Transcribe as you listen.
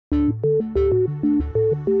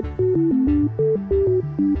Hello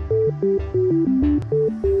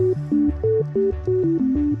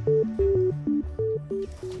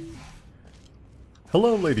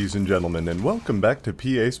ladies and gentlemen, and welcome back to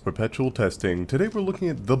PA's Perpetual Testing. Today we're looking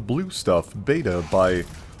at The Blue Stuff Beta by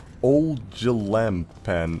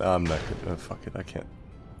Oljelampan. I'm not gonna, fuck it, I can't.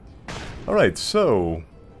 Alright, so...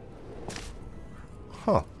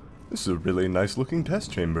 this is a really nice looking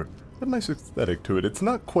test chamber. Got a nice aesthetic to it. It's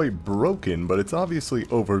not quite broken, but it's obviously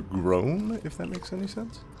overgrown, if that makes any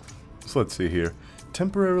sense. So let's see here.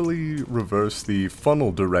 Temporarily reverse the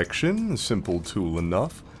funnel direction. Simple tool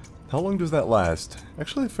enough. How long does that last?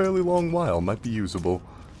 Actually a fairly long while, might be usable.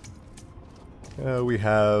 We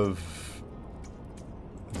have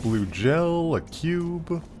blue gel, a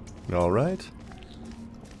cube, alright.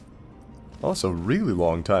 Also really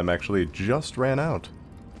long time actually, it just ran out.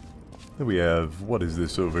 Then we have, what is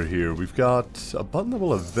this over here? We've got a button that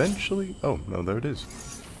will eventually, oh no there it is.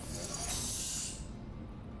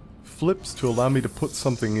 Flips to allow me to put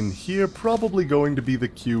something in here, probably going to be the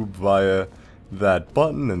cube via that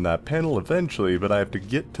button and that panel eventually, but I have to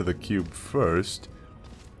get to the cube first.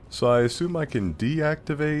 So I assume I can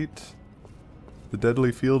deactivate the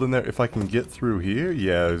deadly field in there if I can get through here.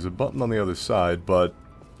 Yeah, there's a button on the other side, but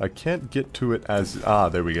I can't get to it as...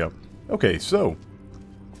 there we go. Okay, so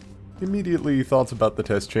immediately thoughts about the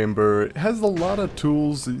test chamber. It has a lot of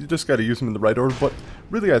tools, you just gotta use them in the right order, but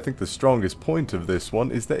really I think the strongest point of this one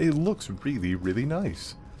is that it looks really, really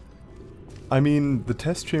nice. I mean, the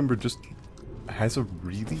test chamber just has a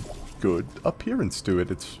really good appearance to it.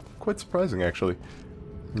 It's quite surprising actually.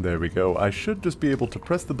 There we go. I should just be able to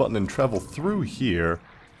press the button and travel through here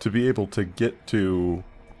to be able to get to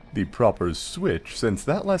the proper switch, since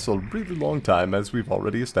that lasts a really long time as we've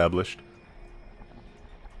already established.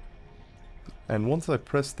 And once I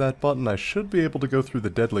press that button I should be able to go through the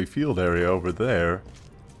deadly field area over there.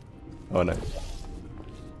 Oh no.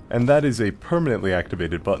 And that is a permanently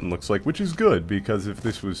activated button, looks like, which is good, because if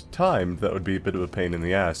this was timed, that would be a bit of a pain in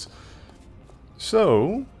the ass.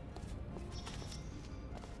 So...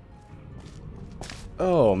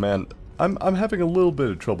 oh man, I'm having a little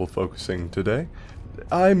bit of trouble focusing today.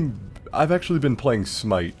 I've actually been playing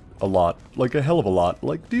Smite a lot, like a hell of a lot.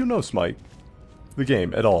 Like, do you know Smite? The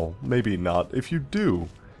game, at all? Maybe not. If you do,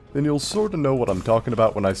 then you'll sort of know what I'm talking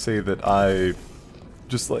about when I say that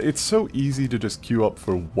it's so easy to just queue up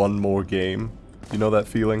for one more game. You know that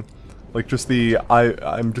feeling? Like just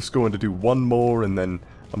I'm just going to do one more and then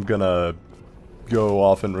I'm gonna go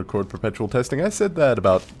off and record Perpetual Testing. I said that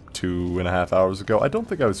about 2.5 hours ago. I don't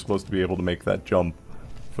think I was supposed to be able to make that jump,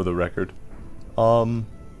 for the record. Though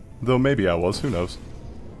maybe I was, who knows.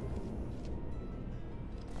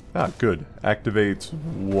 Ah, good. Activates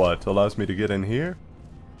what? Allows me to get in here?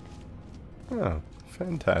 Oh,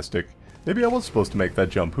 fantastic. Maybe I was supposed to make that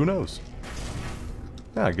jump, who knows?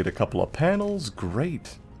 Ah, I get a couple of panels,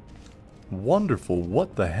 great. Wonderful,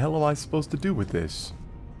 what the hell am I supposed to do with this?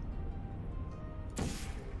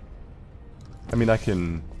 I mean, I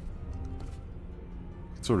can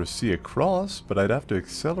sort of see across, but I'd have to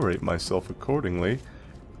accelerate myself accordingly.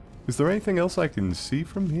 Is there anything else I can see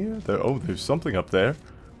from here? Oh, there's something up there.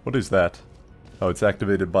 What is that? Oh, it's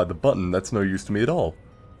activated by the button, that's no use to me at all.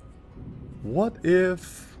 What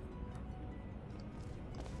if...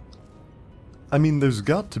 I mean, there's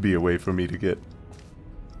got to be a way for me to get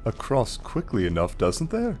across quickly enough, doesn't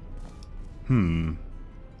there?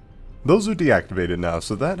 Those are deactivated now,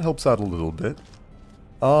 so that helps out a little bit.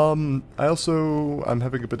 I'm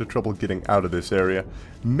having a bit of trouble getting out of this area.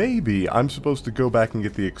 Maybe I'm supposed to go back and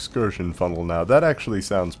get the excursion funnel now. That actually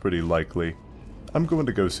sounds pretty likely. I'm going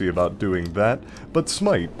to go see about doing that. But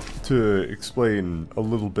Smite, to explain a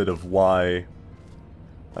little bit of why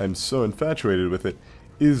I'm so infatuated with it,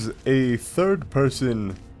 is a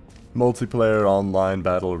third-person multiplayer online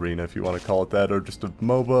battle arena, if you want to call it that, or just a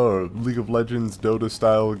MOBA or League of Legends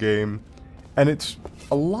Dota-style game. And it's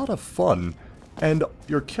a lot of fun, and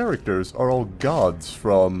your characters are all gods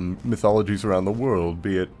from mythologies around the world,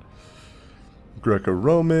 be it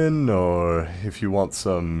Greco-Roman, or if you want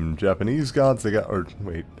some Japanese gods, or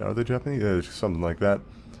wait, are they Japanese? Something like that.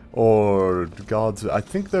 Or gods, I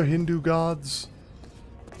think they're Hindu gods.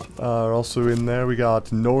 Are also in there. We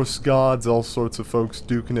got Norse gods, all sorts of folks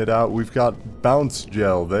duking it out. We've got bounce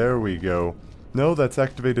gel, there we go. No, that's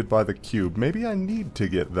activated by the cube. Maybe I need to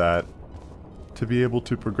get that to be able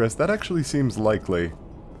to progress. That actually seems likely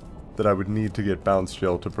that I would need to get bounce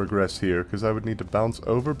gel to progress here, because I would need to bounce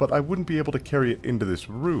over, but I wouldn't be able to carry it into this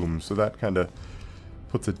room, so that kind of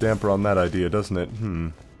puts a damper on that idea, doesn't it?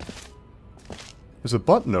 There's a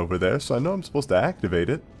button over there, so I know I'm supposed to activate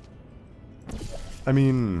it. I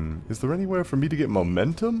mean, is there anywhere for me to get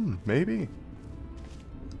momentum? Maybe?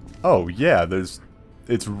 Oh, yeah,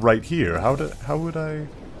 it's right here. How would I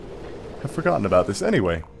have forgotten about this?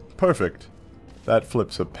 Anyway, perfect. That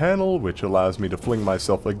flips a panel, which allows me to fling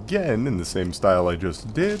myself again in the same style I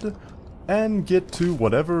just did, and get to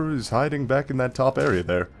whatever is hiding back in that top area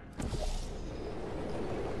there.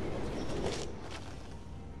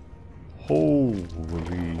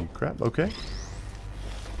 Holy crap, okay.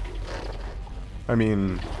 I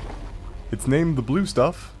mean, it's named the blue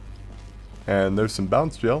stuff, and there's some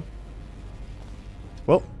bounce gel.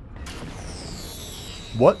 Well,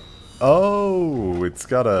 what? Oh, it's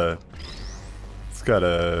got a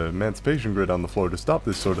emancipation grid on the floor to stop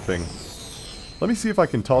this sort of thing. Let me see if I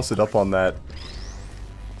can toss it up on that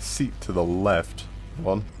seat to the left.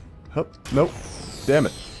 Hold on. Hup, nope. Damn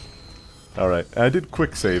it. Alright, I did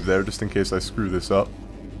quick save there just in case I screw this up.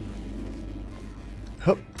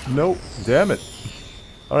 Hup, nope. Damn it.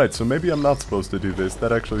 Alright, so maybe I'm not supposed to do this.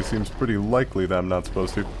 That actually seems pretty likely that I'm not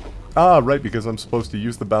supposed to. Ah, right, because I'm supposed to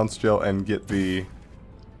use the bounce gel and get the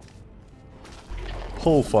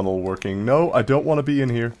pull funnel working. No, I don't want to be in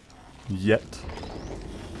here yet.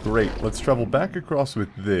 Great, let's travel back across with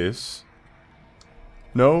this.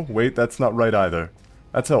 No, wait, that's not right either.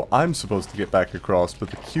 That's how I'm supposed to get back across, but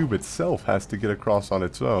the cube itself has to get across on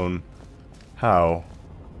its own. How?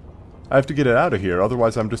 I have to get it out of here,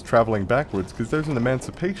 otherwise I'm just traveling backwards, because there's an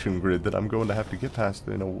emancipation grid that I'm going to have to get past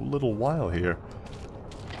in a little while here.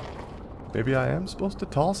 Maybe I am supposed to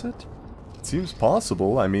toss it? It seems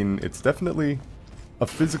possible. I mean, it's definitely a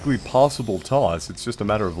physically possible toss. It's just a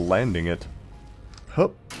matter of landing it.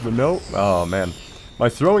 Hup, but no. Oh, man. My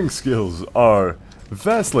throwing skills are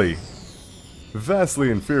vastly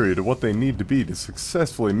inferior to what they need to be to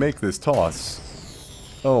successfully make this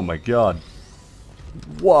toss. Oh my god.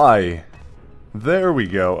 Why? There we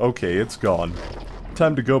go. Okay, it's gone.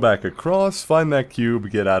 Time to go back across, find that cube,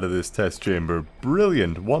 get out of this test chamber.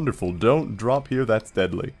 Brilliant, wonderful. Don't drop here, that's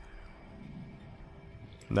deadly.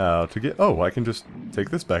 Now, to get... Oh, I can just take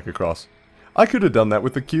this back across. I could have done that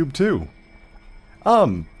with the cube, too.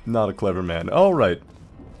 I'm not a clever man. Alright.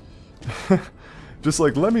 Just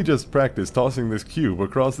like, let me just practice tossing this cube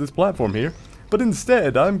across this platform here. But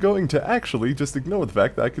instead, I'm going to actually just ignore the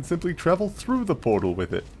fact that I could simply travel through the portal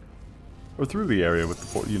with it. Or through the area with the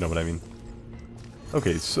portal, you know what I mean.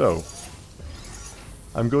 Okay, so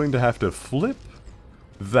I'm going to have to flip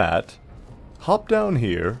that, hop down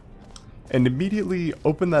here, and immediately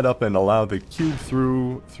open that up and allow the cube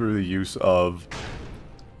through the use of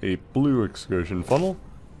a blue excursion funnel.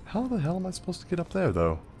 How the hell am I supposed to get up there,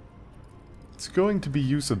 though? It's going to be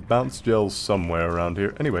use of bounce gels somewhere around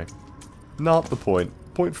here. Anyway, not the point.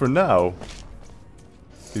 Point for now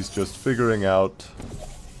is just figuring out,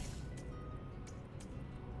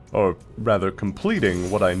 or rather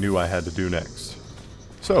completing what I knew I had to do next.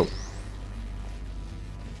 So,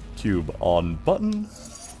 cube on button,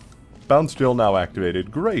 bounce gel now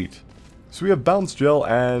activated, great. So we have bounce gel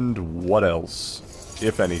and what else,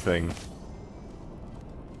 if anything?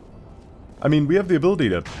 I mean, we have the ability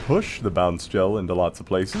to push the bounce gel into lots of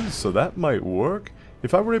places, so that might work.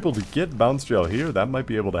 If I were able to get bounce gel here, that might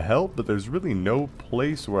be able to help, but there's really no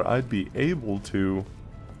place where I'd be able to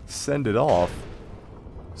send it off.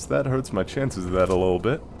 So that hurts my chances of that a little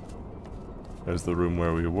bit. There's the room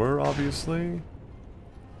where we were, obviously.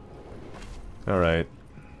 Alright.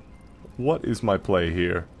 What is my play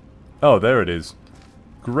here? Oh, there it is.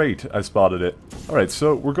 Great, I spotted it. Alright,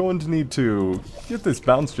 so we're going to need to get this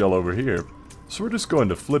bounce gel over here. So we're just going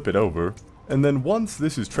to flip it over, and then once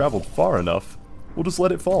this has traveled far enough, we'll just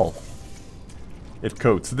let it fall. It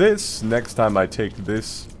coats this. Next time I take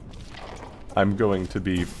this, I'm going to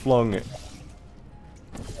be flung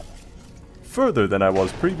further than I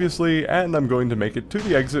was previously, and I'm going to make it to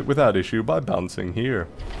the exit without issue by bouncing here.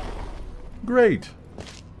 Great.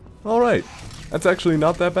 Alright. That's actually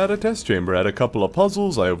not that bad a test chamber. I had a couple of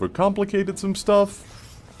puzzles, I overcomplicated some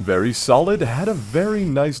stuff. Very solid, had a very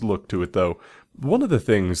nice look to it though. One of the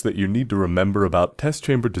things that you need to remember about test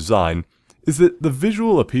chamber design is that the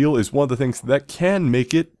visual appeal is one of the things that can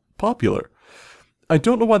make it popular. I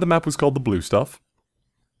don't know why the map was called the blue stuff.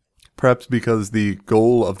 Perhaps because the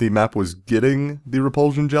goal of the map was getting the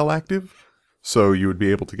repulsion gel active, so you would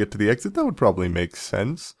be able to get to the exit. That would probably make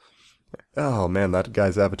sense. Oh man, that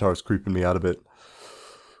guy's avatar is creeping me out a bit.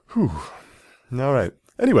 Whew. Alright.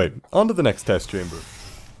 Anyway, on to the next test chamber.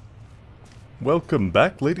 Welcome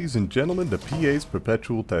back, ladies and gentlemen, to PA's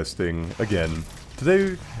Perpetual Testing again.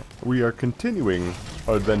 Today, we are continuing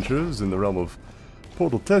our adventures in the realm of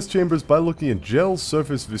portal test chambers by looking at Gel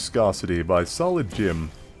Surface Viscosity by Solid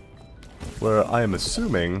Jim, where I am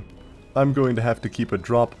assuming I'm going to have to keep a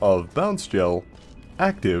drop of bounce gel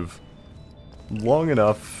active long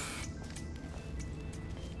enough.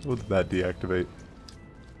 What did that deactivate?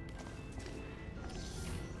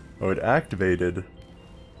 Oh, it activated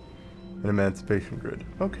an emancipation grid.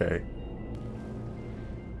 Okay.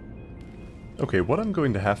 Okay, what I'm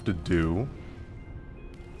going to have to do...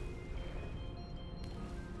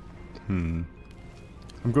 I'm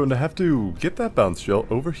going to have to get that bounce gel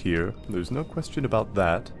over here. There's no question about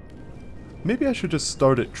that. Maybe I should just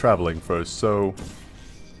start it traveling first, so...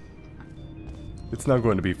 It's now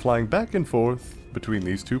going to be flying back and forth between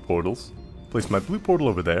these two portals. Place my blue portal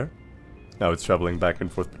over there. Now it's traveling back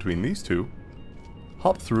and forth between these two.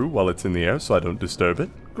 Hop through while it's in the air so I don't disturb it.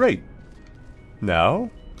 Great! Now,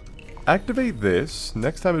 activate this.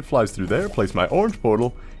 Next time it flies through there, place my orange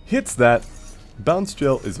portal. Hits that. Bounce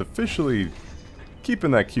gel is officially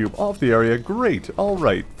keeping that cube off the area. Great!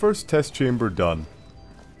 Alright, first test chamber done.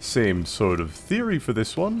 Same sort of theory for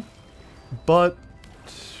this one. But...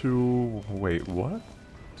 wait, what?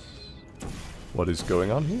 What is going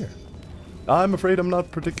on here? I'm afraid I'm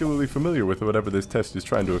not particularly familiar with whatever this test is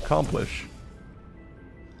trying to accomplish.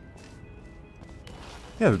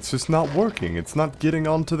 Yeah, it's just not working. It's not getting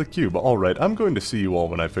onto the cube. Alright, I'm going to see you all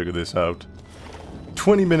when I figure this out.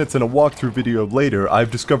 20 minutes and a walkthrough video later, I've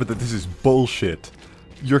discovered that this is bullshit.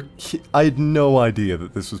 I had no idea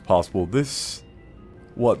that this was possible.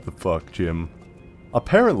 What the fuck, Jim?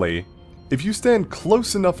 Apparently, if you stand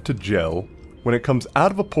close enough to gel, when it comes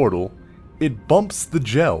out of a portal, it bumps the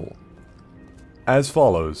gel. As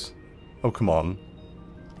follows. Oh, come on.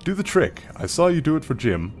 Do the trick. I saw you do it for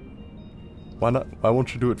Jim. Why not? Why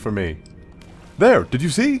won't you do it for me? There! Did you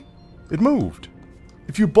see? It moved.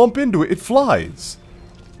 If you bump into it, it flies.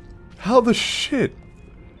 How the shit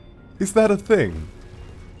is that a thing?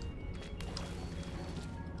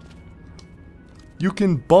 You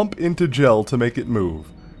can bump into gel to make it move.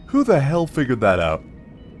 Who the hell figured that out?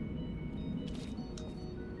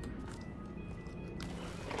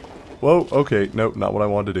 Whoa, okay, nope, not what I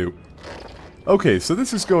wanted to do. Okay, so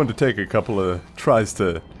this is going to take a couple of tries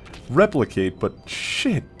to replicate, but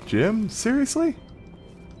shit, Jim, seriously?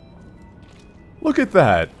 Look at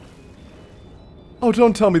that! Oh,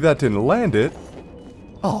 don't tell me that didn't land it!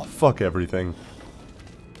 Oh, fuck everything.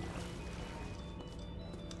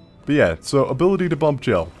 But yeah, so ability to bump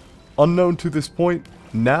gel. Unknown to this point,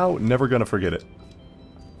 now never gonna forget it.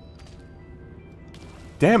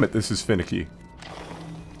 Damn it, this is finicky.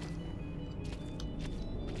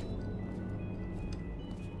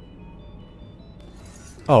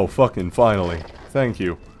 Oh, fucking finally. Thank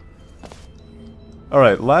you.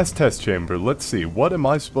 Alright, last test chamber. Let's see. What am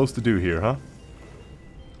I supposed to do here, huh?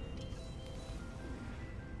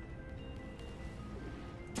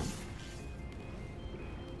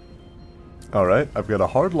 Alright, I've got a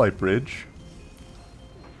hard light bridge.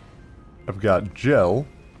 I've got gel.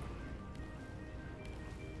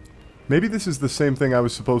 Maybe this is the same thing I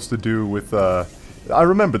was supposed to do with, I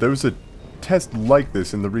remember there was a test like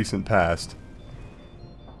this in the recent past.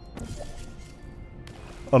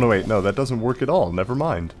 Oh no wait, no, that doesn't work at all, never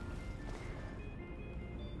mind.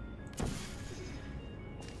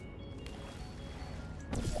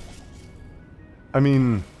 I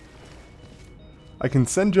mean... I can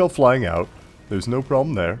send gel flying out, there's no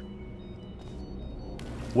problem there.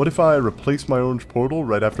 What if I replace my orange portal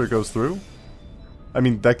right after it goes through? I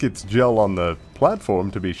mean, that gets gel on the platform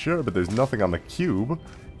to be sure, but there's nothing on the cube.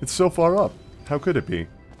 It's so far up, how could it be?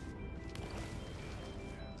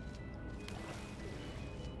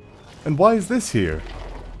 And why is this here?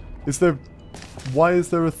 Why is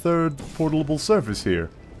there a third portable surface here?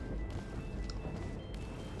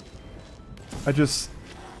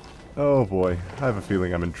 Oh boy, I have a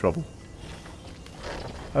feeling I'm in trouble.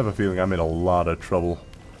 I have a feeling I'm in a lot of trouble.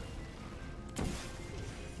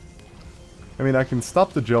 I mean, I can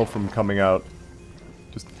stop the gel from coming out.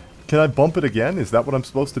 Can I bump it again? Is that what I'm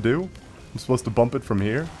supposed to do? I'm supposed to bump it from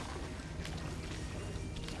here?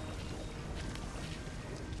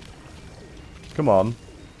 Come on.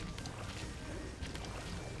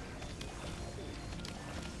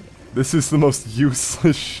 This is the most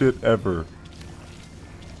useless shit ever.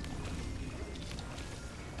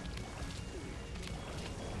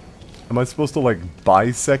 Am I supposed to, like,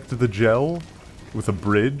 bisect the gel with a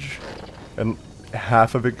bridge? And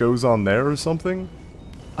half of it goes on there or something?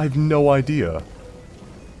 I have no idea.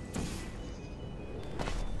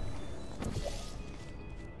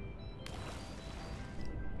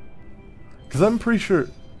 Because I'm pretty sure...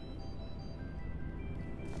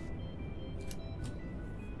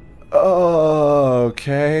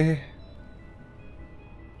 Okay.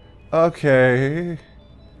 Okay.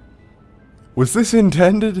 Was this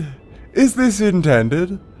intended? Is this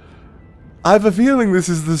intended? I have a feeling this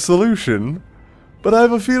is the solution, but I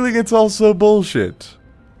have a feeling it's also bullshit.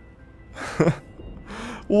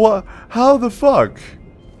 What? How the fuck?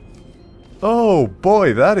 Oh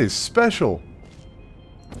boy, that is special.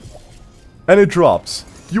 And it drops.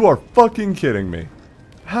 You are fucking kidding me.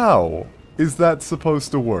 How is that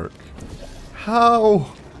supposed to work?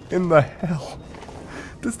 How in the hell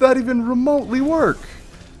does that even remotely work?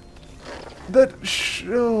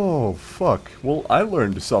 Oh, fuck. Well, I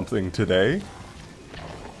learned something today.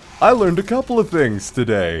 I learned a couple of things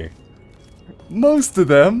today. Most of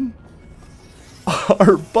them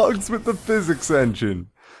are bugs with the physics engine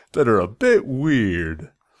that are a bit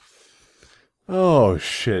weird. Oh,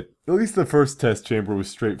 shit. At least the first test chamber was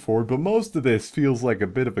straightforward, but most of this feels like a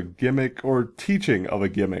bit of a gimmick or teaching of a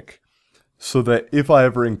gimmick. So that if I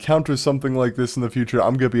ever encounter something like this in the future,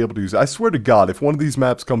 I'm going to be able to use it. I swear to God, if one of these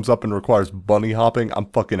maps comes up and requires bunny hopping, I'm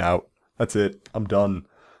fucking out. That's it. I'm done.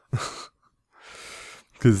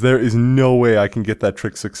 Because there is no way I can get that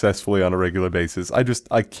trick successfully on a regular basis. I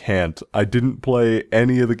can't. I didn't play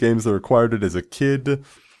any of the games that required it as a kid.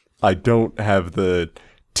 I don't have the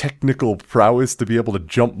technical prowess to be able to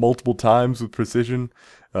jump multiple times with precision.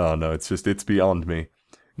 Oh no, it's beyond me.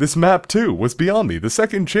 This map, too, was beyond me. The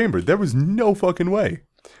second chamber, there was no fucking way.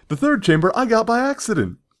 The third chamber, I got by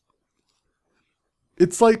accident.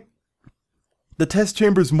 It's like... the test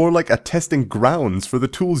chamber is more like a testing grounds for the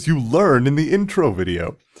tools you learn in the intro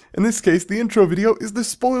video. In this case, the intro video is the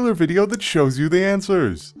spoiler video that shows you the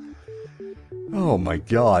answers. Oh my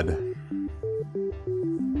god.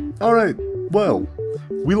 Alright, well,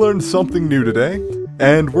 we learned something new today.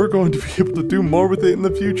 And we're going to be able to do more with it in the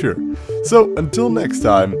future. So, until next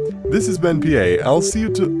time, this has been PA. I'll see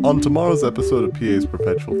you on tomorrow's episode of PA's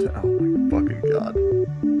Perpetual Testing. Oh my fucking god.